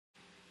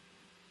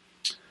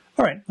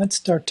All right, let's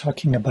start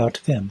talking about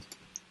Vim.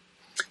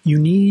 You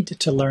need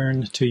to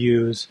learn to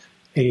use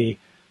a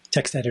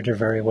text editor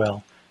very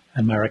well,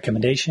 and my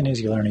recommendation is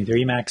you learn either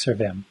Emacs or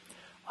Vim.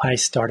 I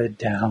started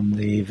down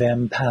the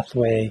Vim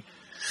pathway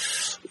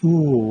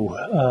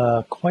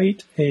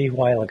quite a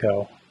while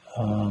ago,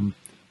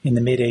 in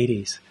the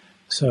mid-'80s,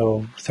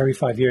 so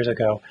 35 years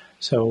ago,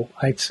 so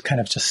I've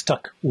kind of just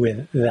stuck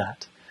with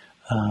that.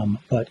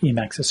 But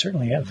Emacs is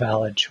certainly a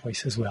valid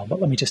choice as well. But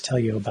let me just tell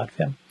you about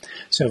Vim.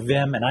 So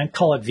Vim, and I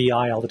call it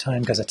VI all the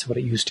time because that's what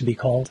it used to be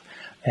called.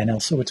 And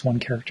also it's one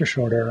character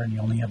shorter and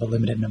you only have a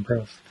limited number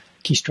of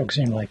keystrokes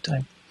in your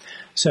lifetime.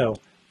 So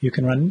you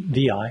can run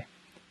VI.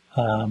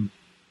 In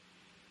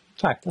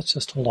fact, let's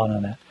just hold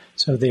on that.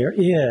 So there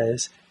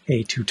is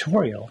a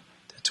tutorial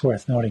that's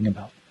worth noting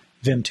about,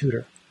 Vim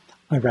Tutor.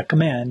 I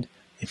recommend,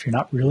 if you're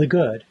not really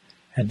good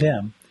at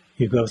Vim,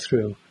 you go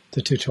through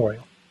the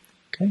tutorial.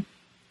 Okay.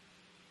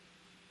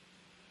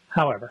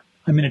 However,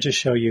 I'm going to just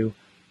show you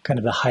kind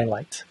of the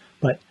highlights,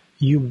 but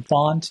you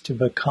want to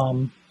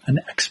become an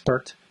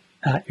expert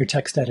at your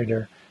text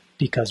editor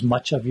because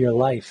much of your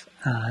life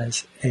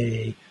as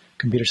a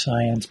computer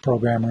science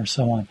programmer and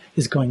so on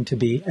is going to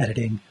be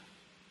editing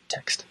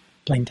text,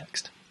 plain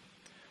text.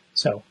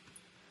 So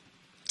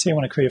let's say I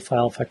want to create a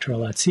file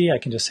factorial.c. I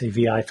can just say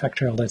vi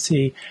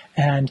factorial.c,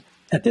 and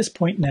at this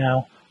point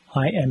now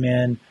I am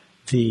in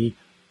the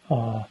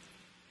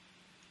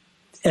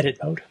edit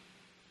mode.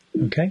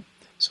 Okay.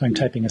 So I'm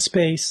typing a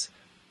space,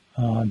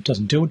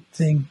 doesn't do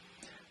anything.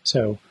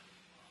 So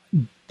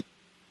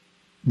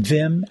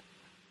Vim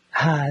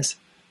has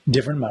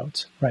different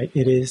modes, right?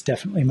 It is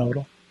definitely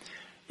modal.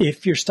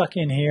 If you're stuck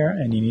in here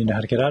and you need to know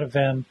how to get out of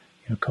Vim,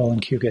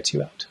 :Q gets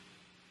you out.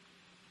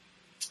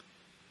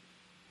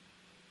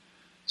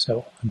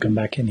 So I'm going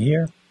back in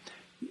here.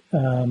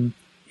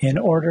 In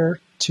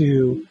order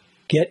to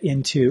get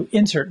into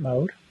insert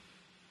mode,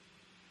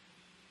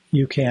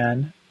 you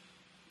can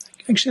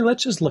actually,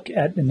 let's just look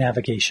at the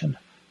navigation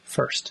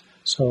first.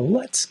 So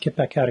let's get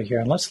back out of here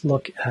and let's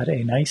look at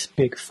a nice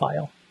big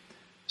file.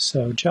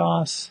 So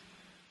JOS,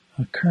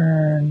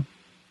 kern,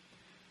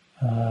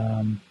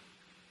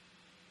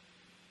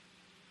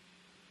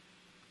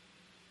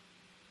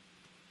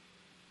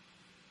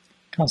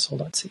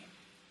 console.c.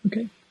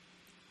 Okay,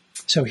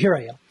 so here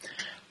I am.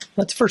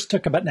 Let's first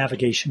talk about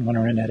navigation when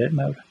we're in edit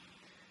mode.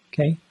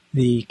 Okay,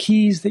 the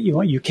keys that you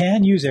want, you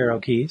can use arrow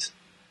keys,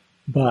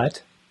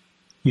 but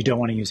you don't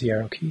want to use the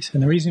arrow keys.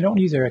 And the reason you don't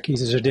use arrow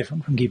keys is they're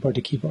different from keyboard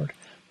to keyboard.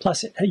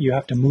 Plus, you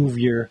have to move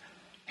your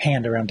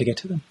hand around to get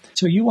to them.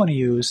 So you want to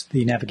use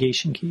the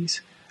navigation keys.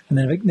 And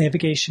the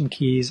navigation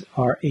keys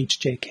are H,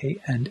 J,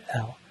 K, and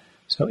L.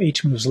 So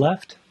H moves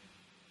left,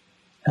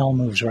 L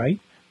moves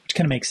right, which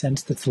kind of makes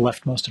sense. That's the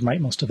leftmost and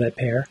rightmost of that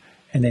pair.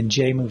 And then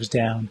J moves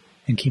down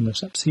and key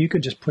moves up. So you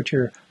could just put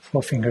your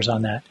 4 fingers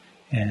on that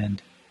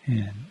and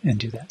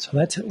do that. So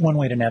that's one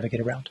way to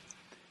navigate around.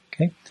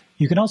 Okay.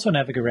 You can also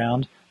navigate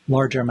around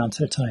larger amounts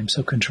at a time.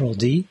 So Control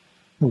D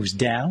moves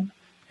down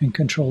and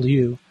Control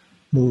U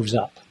moves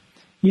up.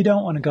 You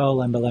don't want to go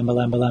lemba, lemba,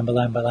 lemba, lemba,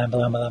 lemba,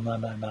 lemba, lemba,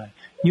 lemba, lemba, lemba.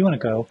 You want to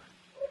go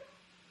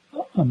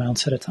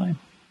amounts at a time.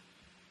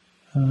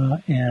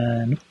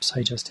 And oops,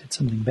 I just did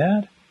something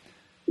bad.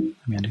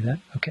 Let me undo that.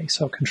 Okay,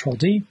 so Control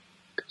D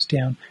goes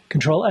down.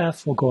 Control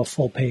F will go a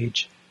full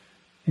page.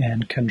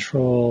 And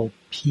Control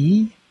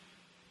P,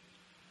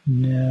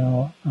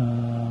 no,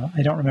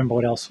 I don't remember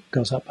what else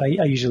goes up.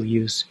 I usually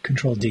use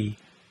Control D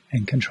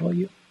and Control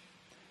U.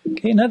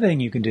 Okay, another thing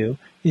you can do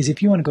is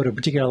if you want to go to a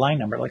particular line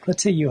number, like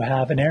let's say you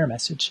have an error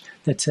message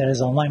that says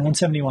on line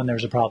 171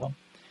 there's a problem.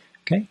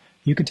 Okay,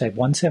 you can type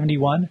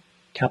 171,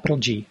 capital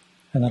G,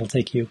 and that'll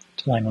take you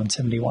to line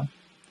 171.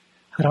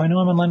 How do I know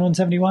I'm on line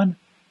 171?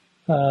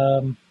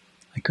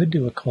 I could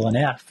do a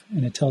 :F,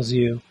 and it tells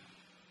you,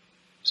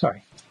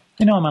 sorry,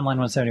 I know I'm on line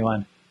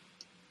 171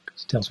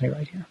 because it tells me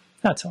right here.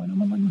 That's how I know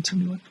I'm on line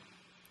 171.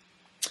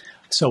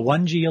 So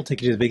 1G will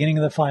take you to the beginning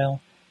of the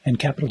file, and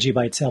capital G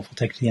by itself will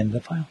take you to the end of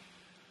the file.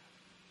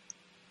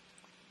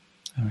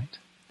 All right.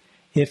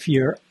 If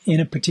you're in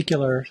a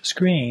particular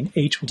screen,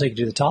 H will take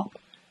you to the top,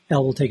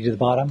 L will take you to the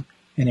bottom,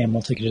 and M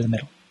will take you to the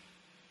middle.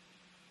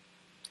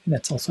 And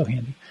that's also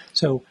handy.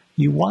 So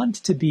you want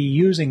to be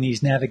using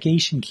these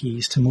navigation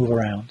keys to move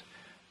around.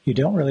 You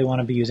don't really want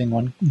to be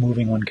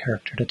moving one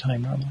character at a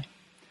time normally.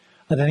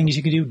 Other things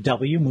you can do,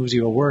 W moves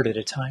you a word at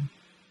a time.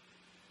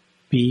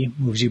 B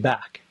moves you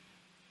back.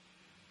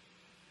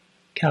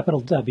 Capital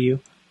W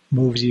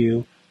moves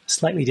you a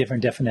slightly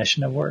different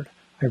definition of word.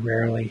 I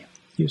rarely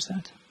use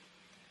that.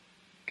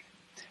 Okay.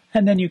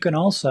 And then you can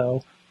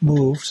also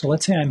move. So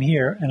let's say I'm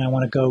here and I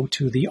want to go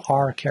to the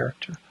R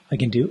character. I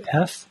can do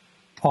F,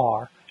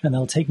 R, and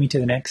that'll take me to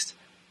the next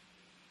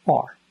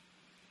R.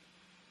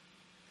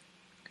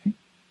 Okay.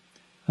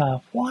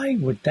 Why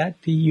would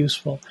that be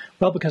useful?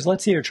 Well, because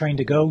let's say you're trying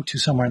to go to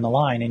somewhere in the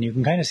line and you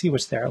can kind of see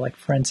what's there. Like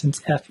for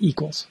instance, F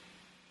equals.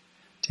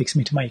 Takes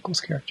me to my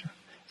equals character.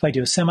 If I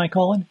do a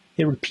semicolon,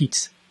 it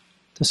repeats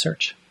the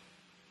search.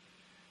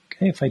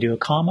 Okay, if I do a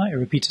comma, it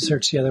repeats the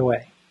search the other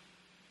way.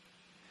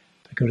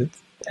 If I go to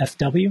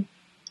FW,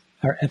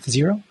 or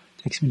F0,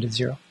 takes me to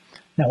 0.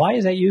 Now, why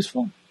is that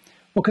useful?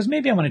 Well, because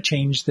maybe I'm going to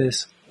change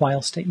this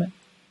while statement.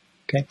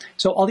 Okay,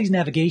 so all these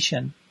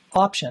navigation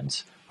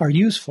options are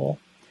useful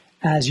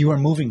as you are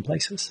moving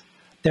places.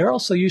 They're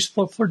also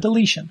useful for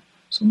deletion.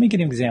 So let me give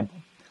you an example.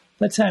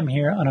 Let's say I'm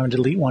here and I'm going to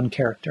delete one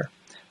character.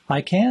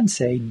 I can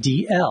say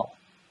DL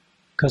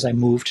because I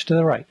moved to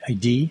the right. I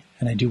D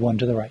and I do one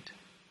to the right.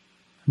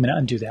 I'm going to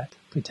undo that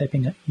by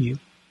typing a U.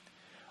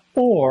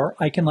 Or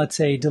I can, let's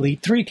say,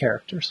 delete 3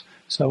 characters.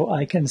 So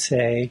I can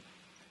say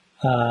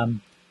D3L.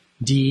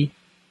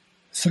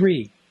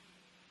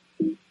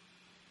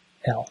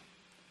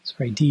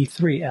 Sorry,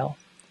 D3L,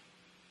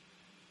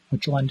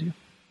 which will undo.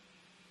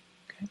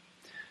 Okay.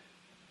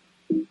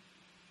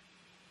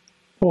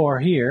 Or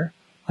here,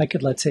 I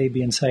could, let's say,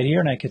 be inside here,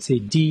 and I could say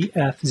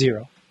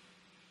DF0.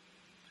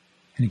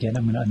 And again,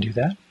 I'm going to undo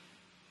that.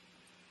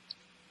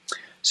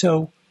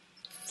 So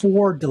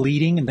for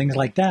deleting and things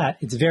like that,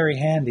 it's very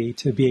handy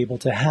to be able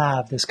to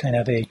have this kind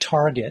of a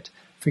target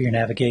for your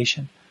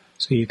navigation,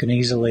 so you can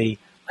easily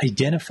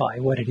identify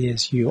what it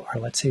is you are,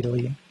 let's say,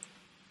 deleting.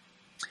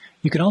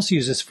 You can also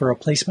use this for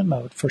replacement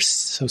mode.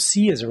 So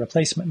C is a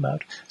replacement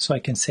mode. So I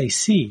can say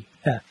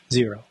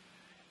CF0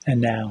 and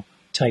now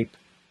type,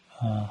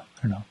 I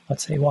don't know,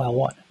 let's say while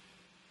 1.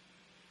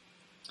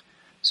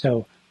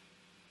 So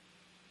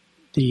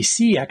the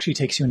C actually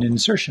takes you into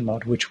insertion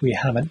mode, which we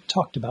haven't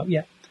talked about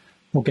yet.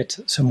 We'll get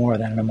to some more of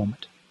that in a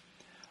moment.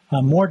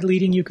 More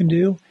deleting you can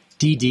do.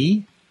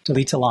 DD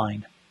deletes a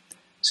line.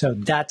 So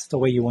that's the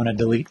way you want to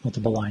delete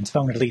multiple lines. If I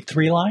want to delete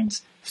 3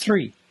 lines,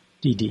 3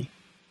 DD.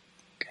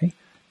 Okay.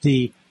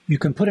 You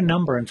can put a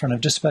number in front of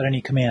just about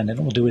any command and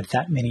it will do it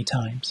that many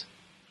times.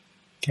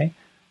 Okay.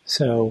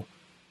 So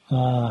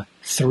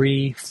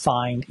 3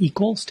 find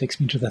equals takes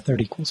me to the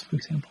third equals, for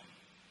example.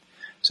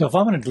 So if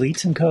I want to delete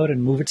some code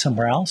and move it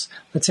somewhere else,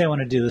 let's say I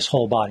want to do this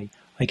whole body.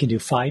 I can do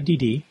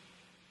 5DD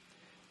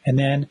and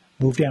then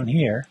move down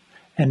here,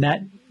 and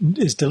that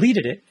is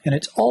deleted it, and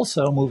it's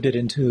also moved it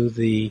into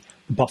the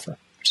buffer,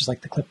 which is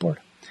like the clipboard.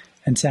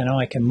 And so now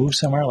I can move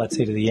somewhere, let's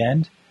say to the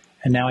end,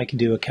 and now I can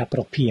do a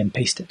capital P and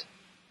paste it.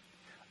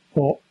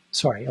 Or,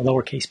 sorry, a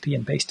lowercase p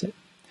and paste it.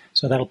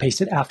 So that'll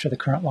paste it after the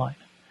current line.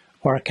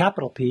 Or a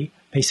capital P,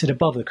 paste it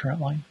above the current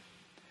line.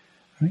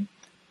 All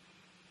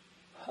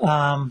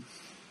right.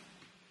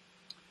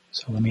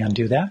 So let me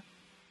undo that.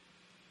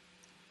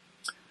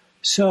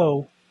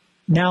 So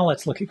now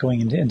let's look at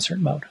going into insert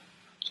mode.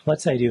 So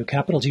let's say I do a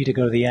capital G to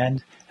go to the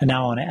end, and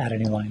now I want to add a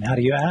new line. How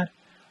do you add?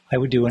 I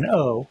would do an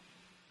O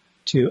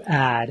to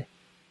add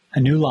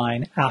a new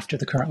line after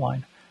the current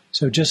line.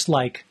 So just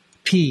like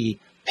P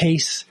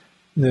pastes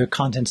the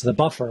contents of the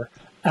buffer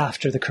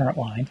after the current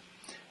line,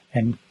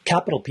 and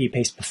capital P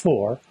pastes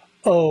before,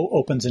 O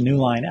opens a new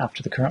line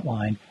after the current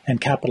line, and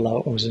capital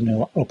O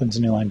opens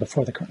a new line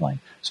before the current line.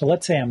 So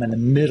let's say I'm in the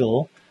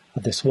middle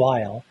of this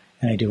while,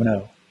 and I do an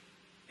O.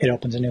 It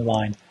opens a new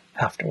line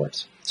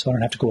afterwards. So I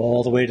don't have to go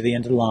all the way to the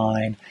end of the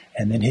line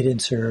and then hit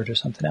insert or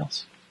something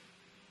else.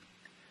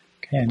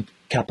 Okay, and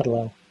capital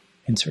O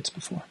inserts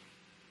before.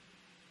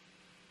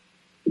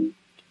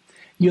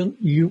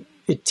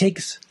 It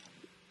takes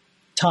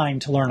time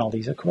to learn all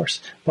these, of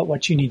course, but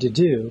what you need to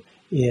do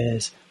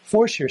is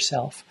force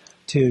yourself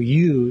to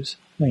use,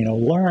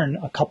 learn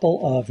a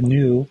couple of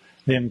new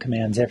Vim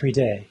commands every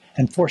day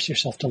and force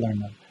yourself to learn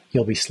them.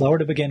 You'll be slower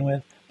to begin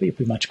with, but you'll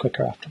be much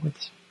quicker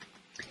afterwards.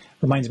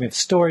 Reminds me of a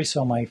story.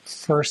 So my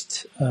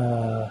first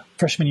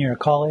freshman year of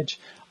college,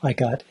 I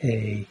got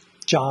a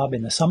job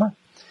in the summer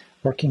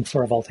working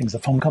for, of all things, a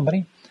phone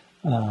company.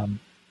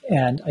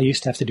 And I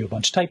used to have to do a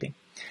bunch of typing.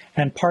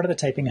 And part of the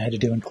typing I had to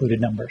do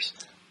included numbers.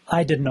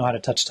 I didn't know how to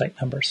touch type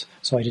numbers,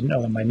 so I didn't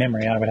know them by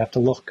memory. I would have to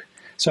look.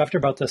 So after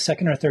about the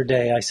second or third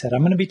day, I said,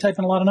 I'm going to be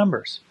typing a lot of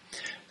numbers.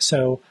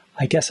 So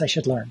I guess I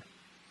should learn.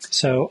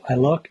 So I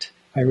looked,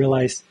 I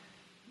realized,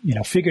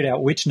 figured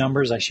out which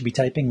numbers I should be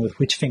typing with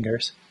which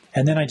fingers.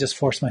 And then I just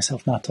forced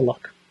myself not to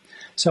look.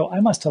 So I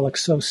must have looked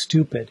so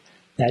stupid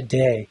that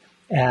day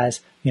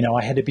as,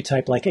 I had to be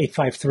typed like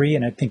 853,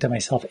 and I'd think to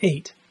myself,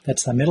 8.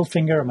 That's the middle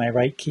finger of my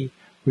right key.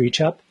 Reach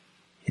up,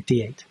 hit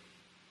the 8.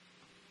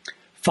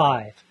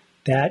 5.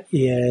 That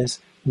is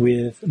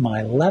with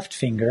my left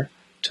finger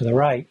to the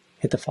right,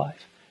 hit the 5.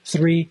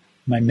 3,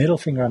 my middle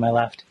finger on my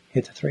left,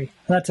 hit the 3.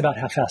 And that's about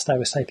how fast I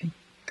was typing.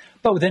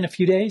 But within a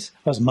few days,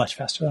 I was much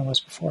faster than I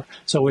was before.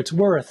 So it's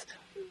worth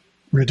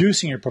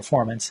reducing your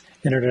performance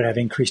in order to have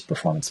increased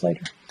performance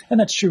later. And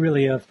that's true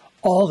really of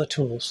all the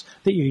tools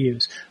that you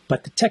use,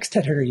 but the text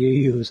editor you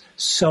use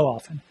so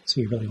often, so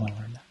you really want to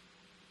learn that.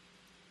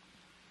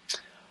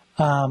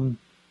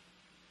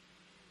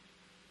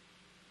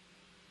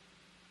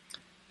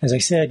 As I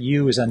said,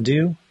 U is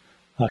undo.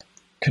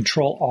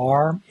 Control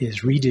R is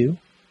redo,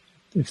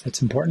 if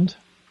that's important.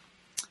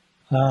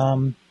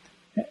 And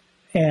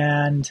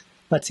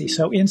let's see,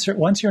 so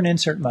once you're in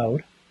insert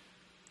mode,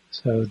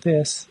 so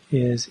this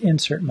is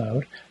insert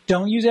mode.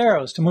 Don't use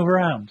arrows to move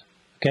around,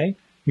 okay?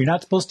 You're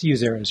not supposed to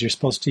use arrows. You're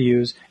supposed to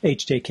use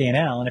H, J, K, and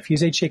L. And if you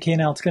use H, J, K,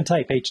 and L, it's going to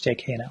type H, J,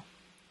 K, and L,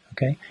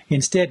 okay?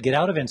 Instead, get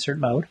out of insert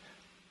mode,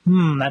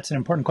 That's an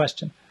important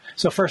question.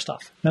 So first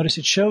off, notice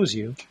it shows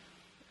you,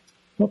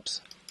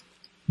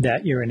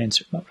 that you're in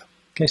insert mode.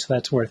 Okay, so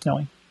that's worth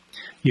knowing.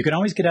 You can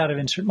always get out of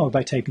insert mode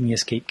by typing the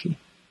escape key.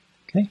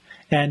 Okay,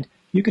 and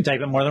you can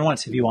type it more than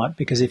once if you want,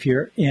 because if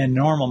you're in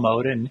normal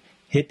mode and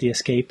hit the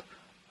escape,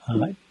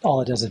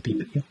 all it does is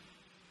beep at you.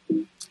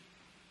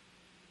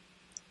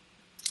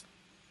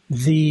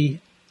 The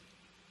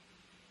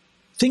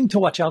thing to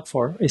watch out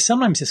for is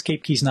sometimes the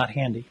escape key is not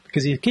handy,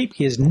 because the escape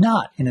key is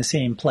not in the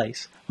same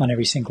place on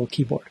every single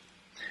keyboard.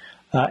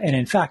 And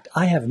in fact,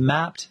 I have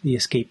mapped the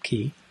escape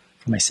key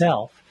for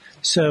myself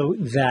so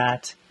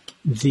that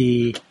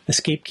the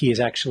escape key is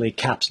actually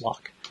caps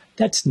lock.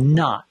 That's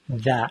not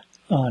that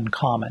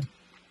uncommon.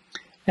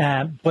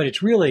 But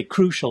it's really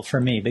crucial for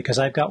me because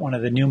I've got one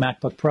of the new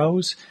MacBook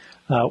Pros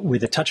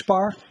with a touch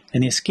bar,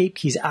 and the escape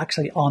key is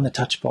actually on the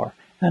touch bar.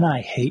 And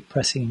I hate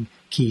pressing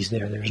keys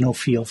there. There's no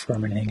feel for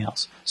them or anything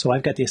else. So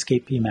I've got the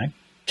escape key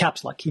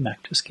caps lock key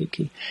mapped to escape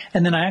key.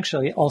 And then I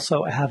actually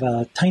also have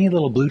a tiny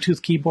little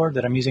Bluetooth keyboard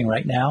that I'm using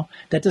right now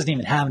that doesn't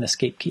even have an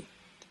escape key.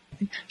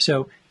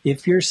 So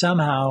if you're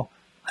somehow,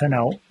 I don't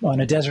know, on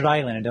a desert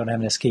island and don't have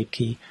an escape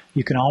key,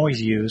 you can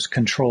always use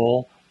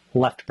Control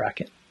left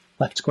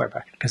square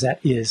bracket, because that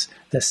is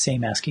the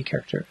same ASCII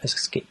character as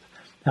escape.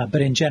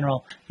 But in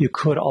general, you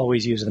could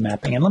always use the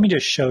mapping. And let me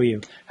just show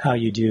you how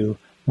you do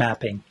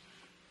mapping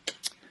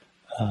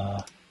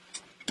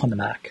on the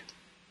Mac.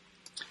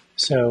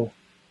 So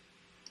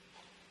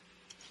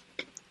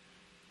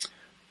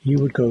you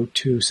would go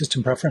to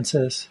System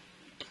Preferences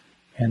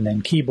and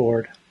then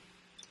Keyboard,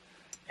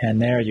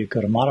 and there you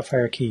go to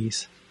Modifier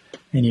Keys,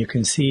 and you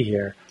can see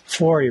here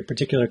for your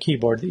particular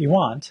keyboard that you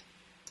want,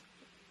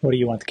 what do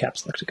you want the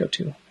caps lock to go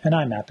to? And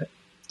I map it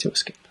to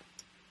escape.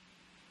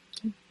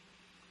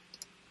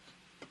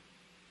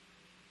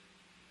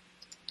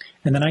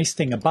 And the nice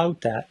thing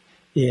about that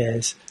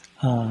is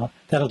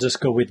that'll just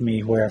go with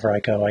me wherever I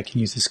go. I can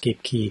use the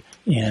escape key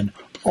in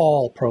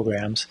all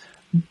programs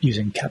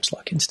using caps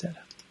lock instead.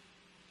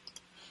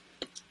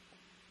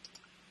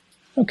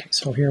 Okay,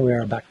 so here we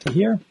are back to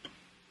here.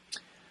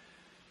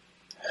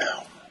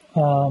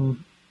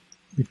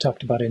 We've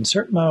talked about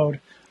insert mode.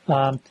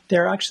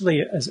 There are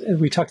actually,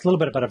 we talked a little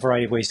bit about a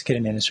variety of ways to get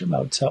into insert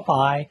mode. So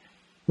I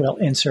will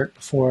insert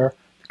before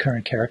the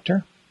current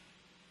character.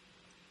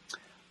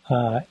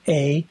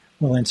 A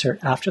will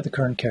insert after the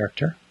current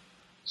character.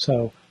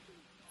 So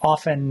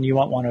often you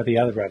want one or the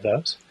other of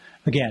those.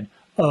 Again,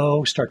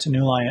 O starts a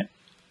new line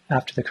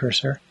after the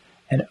cursor,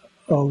 and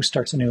O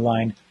starts a new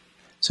line.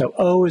 So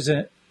O is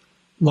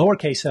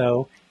lowercase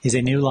o is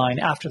a new line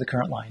after the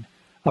current line.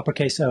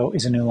 Uppercase O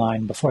is a new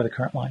line before the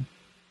current line.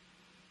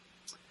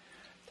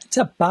 That's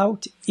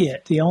about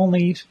it. The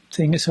only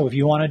thing is, so if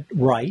you want to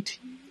write,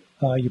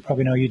 you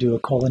probably know you do a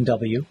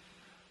 :W.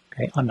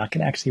 Okay, I'm not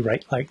going to actually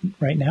write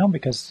right now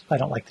because I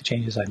don't like the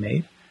changes I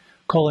made.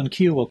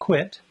 :Q will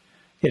quit.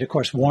 It, of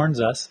course,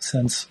 warns us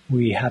since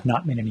we have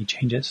not made any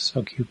changes,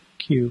 so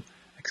Q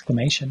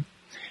exclamation.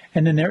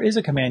 And then there is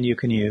a command you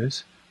can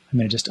use. I'm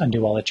going to just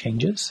undo all the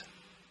changes,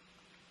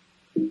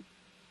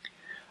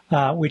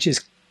 which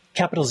is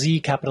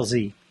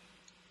Z.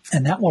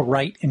 And that will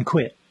write and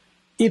quit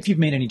if you've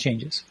made any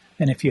changes.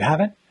 And if you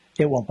haven't,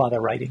 it won't bother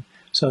writing.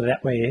 So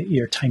that way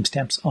your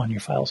timestamps on your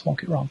files won't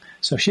get wrong.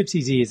 So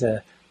Shift-CZ is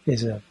a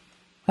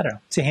I don't know,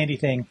 it's a handy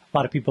thing. A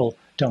lot of people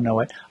don't know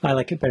it. I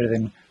like it better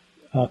than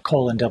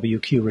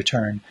 :WQ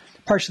return,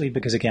 partially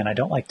because, again, I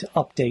don't like to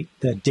update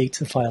the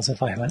dates of files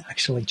if I haven't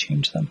actually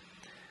changed them.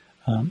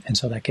 And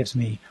so that gives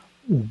me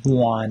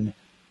one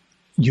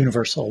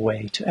universal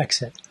way to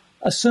exit,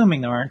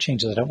 assuming there aren't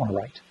changes I don't want to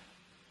write.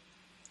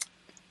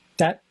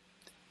 That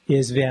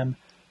is Vim.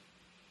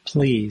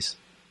 Please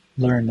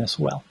learn this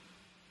well.